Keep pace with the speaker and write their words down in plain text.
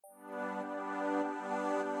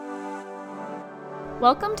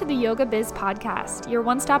Welcome to the Yoga Biz Podcast, your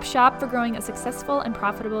one-stop shop for growing a successful and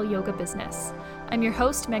profitable yoga business. I'm your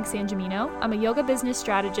host, Meg Sanjamino. I'm a yoga business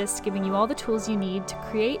strategist giving you all the tools you need to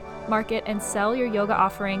create, market, and sell your yoga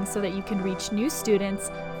offerings so that you can reach new students,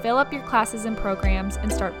 fill up your classes and programs,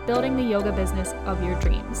 and start building the yoga business of your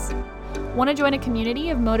dreams. Want to join a community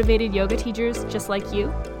of motivated yoga teachers just like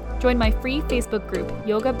you? Join my free Facebook group,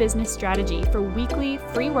 Yoga Business Strategy, for weekly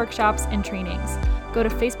free workshops and trainings. Go to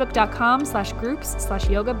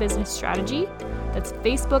facebook.com/groups/yoga business strategy. That's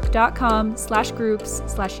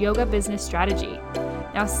facebook.com/groups/yoga business strategy.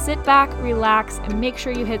 Now sit back, relax, and make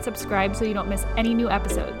sure you hit subscribe so you don't miss any new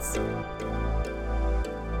episodes.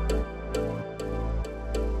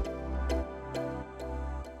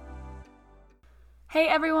 Hey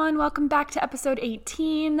everyone, welcome back to episode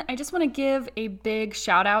 18. I just want to give a big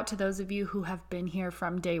shout out to those of you who have been here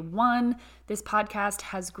from day one. This podcast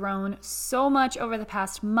has grown so much over the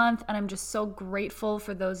past month, and I'm just so grateful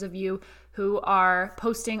for those of you who are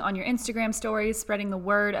posting on your Instagram stories, spreading the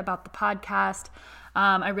word about the podcast.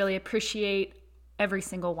 I really appreciate every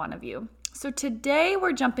single one of you. So today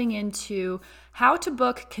we're jumping into how to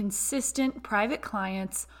book consistent private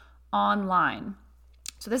clients online.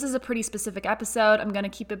 So this is a pretty specific episode. I'm going to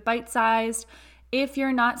keep it bite-sized. If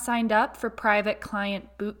you're not signed up for Private Client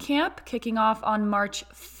Bootcamp kicking off on March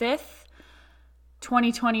 5th,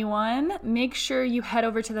 2021, make sure you head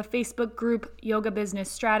over to the Facebook group Yoga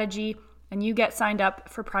Business Strategy and you get signed up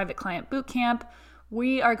for Private Client Bootcamp.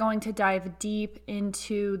 We are going to dive deep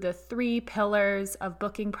into the 3 pillars of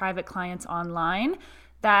booking private clients online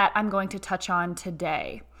that I'm going to touch on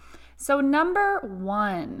today. So number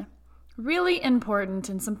 1, really important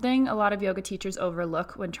and something a lot of yoga teachers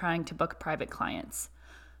overlook when trying to book private clients.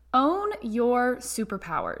 Own your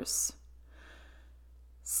superpowers.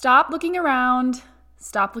 Stop looking around.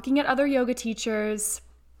 Stop looking at other yoga teachers.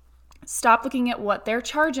 Stop looking at what they're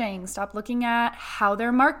charging. Stop looking at how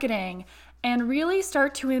they're marketing. And really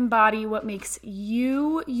start to embody what makes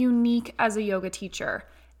you unique as a yoga teacher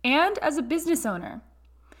and as a business owner.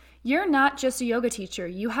 You're not just a yoga teacher.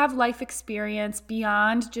 You have life experience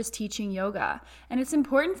beyond just teaching yoga, and it's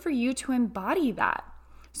important for you to embody that.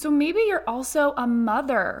 So maybe you're also a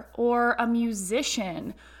mother or a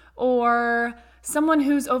musician or someone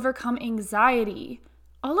who's overcome anxiety.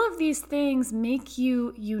 All of these things make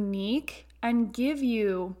you unique and give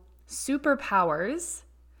you superpowers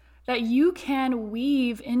that you can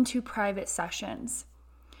weave into private sessions.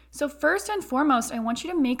 So first and foremost, I want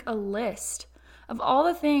you to make a list of all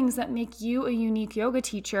the things that make you a unique yoga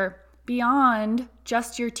teacher beyond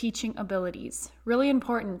just your teaching abilities. Really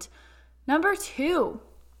important. Number 2,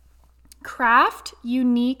 craft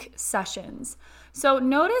unique sessions. So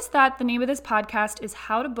notice that the name of this podcast is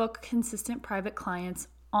How to Book Consistent Private Clients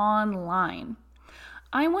Online.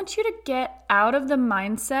 I want you to get out of the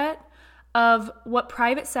mindset of what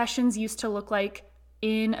private sessions used to look like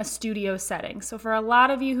in a studio setting. So for a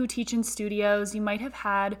lot of you who teach in studios, you might have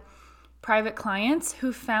had private clients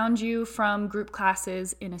who found you from group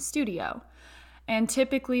classes in a studio. And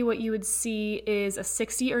typically what you would see is a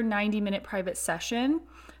 60 or 90-minute private session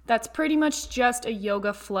that's pretty much just a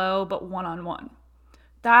yoga flow, but one-on-one.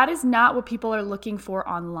 That is not what people are looking for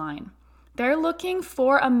online. They're looking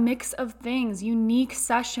for a mix of things, unique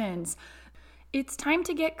sessions. It's time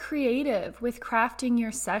to get creative with crafting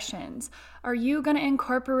your sessions. Are you going to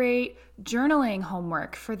incorporate journaling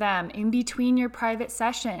homework for them in between your private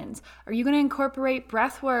sessions? Are you going to incorporate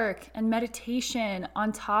breath work and meditation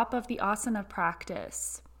on top of the asana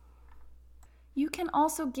practice? You can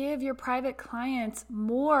also give your private clients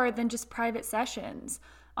more than just private sessions.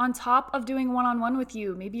 On top of doing one-on-one with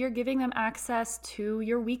you, maybe you're giving them access to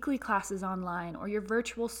your weekly classes online or your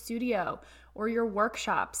virtual studio or your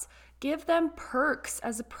workshops. Give them perks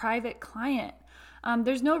as a private client.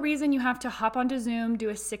 There's no reason you have to hop onto Zoom, do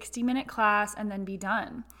a 60-minute class, and then be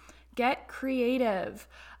done. Get creative.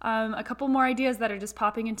 A couple more ideas that are just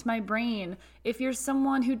popping into my brain. If you're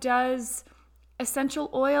someone who does essential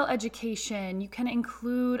oil education, you can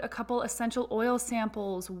include a couple essential oil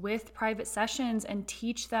samples with private sessions and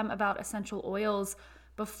teach them about essential oils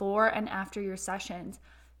before and after your sessions.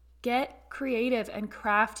 Get creative and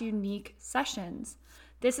craft unique sessions.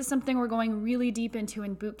 This is something we're going really deep into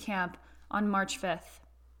in bootcamp on March 5th.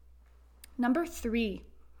 Number 3,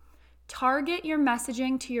 target your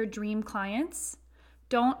messaging to your dream clients.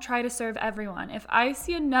 Don't try to serve everyone. If I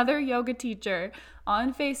see another yoga teacher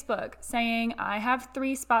on Facebook saying, I have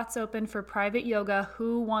 3 spots open for private yoga,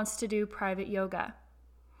 who wants to do private yoga?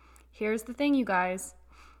 Here's the thing, you guys.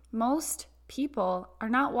 Most people are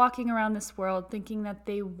not walking around this world thinking that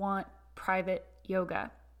they want private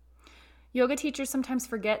yoga. Yoga teachers sometimes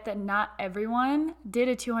forget that not everyone did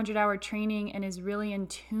a 200-hour training and is really in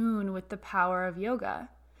tune with the power of yoga.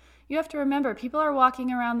 You have to remember, people are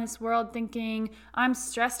walking around this world thinking, I'm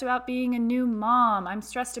stressed about being a new mom. I'm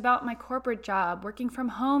stressed about my corporate job. Working from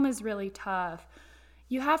home is really tough.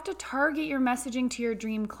 You have to target your messaging to your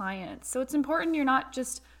dream clients. So it's important you're not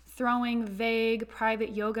just throwing vague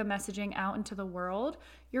private yoga messaging out into the world.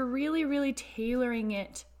 You're really, really tailoring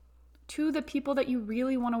it to the people that you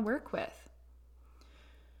really want to work with.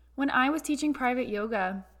 When I was teaching private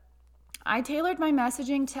yoga, I tailored my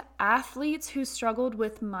messaging to athletes who struggled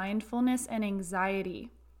with mindfulness and anxiety.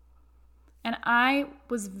 And I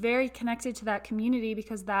was very connected to that community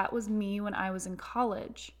because that was me when I was in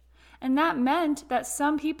college. And that meant that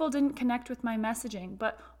some people didn't connect with my messaging,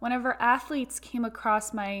 but whenever athletes came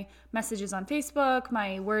across my messages on Facebook,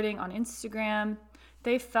 my wording on Instagram,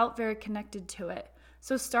 they felt very connected to it.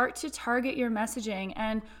 So start to target your messaging.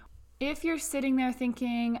 And if you're sitting there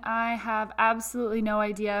thinking, I have absolutely no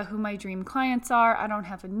idea who my dream clients are, I don't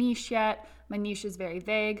have a niche yet, my niche is very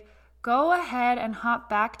vague, go ahead and hop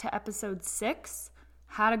back to episode 6,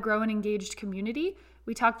 How to Grow an Engaged Community.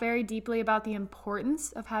 We talk very deeply about the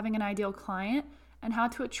importance of having an ideal client and how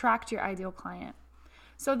to attract your ideal client.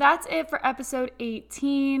 So that's it for episode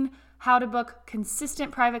 18, How to Book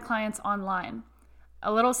Consistent Private Clients Online.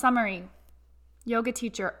 A little summary. Yoga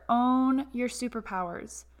teacher, own your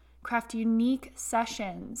superpowers. Craft unique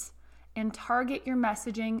sessions and target your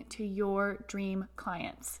messaging to your dream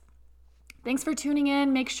clients. Thanks for tuning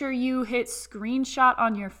in. Make sure you hit screenshot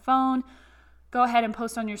on your phone. Go ahead and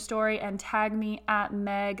post on your story and tag me at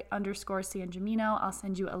Meg_Sangemino. I'll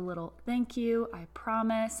send you a little thank you, I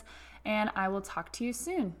promise. And I will talk to you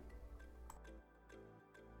soon.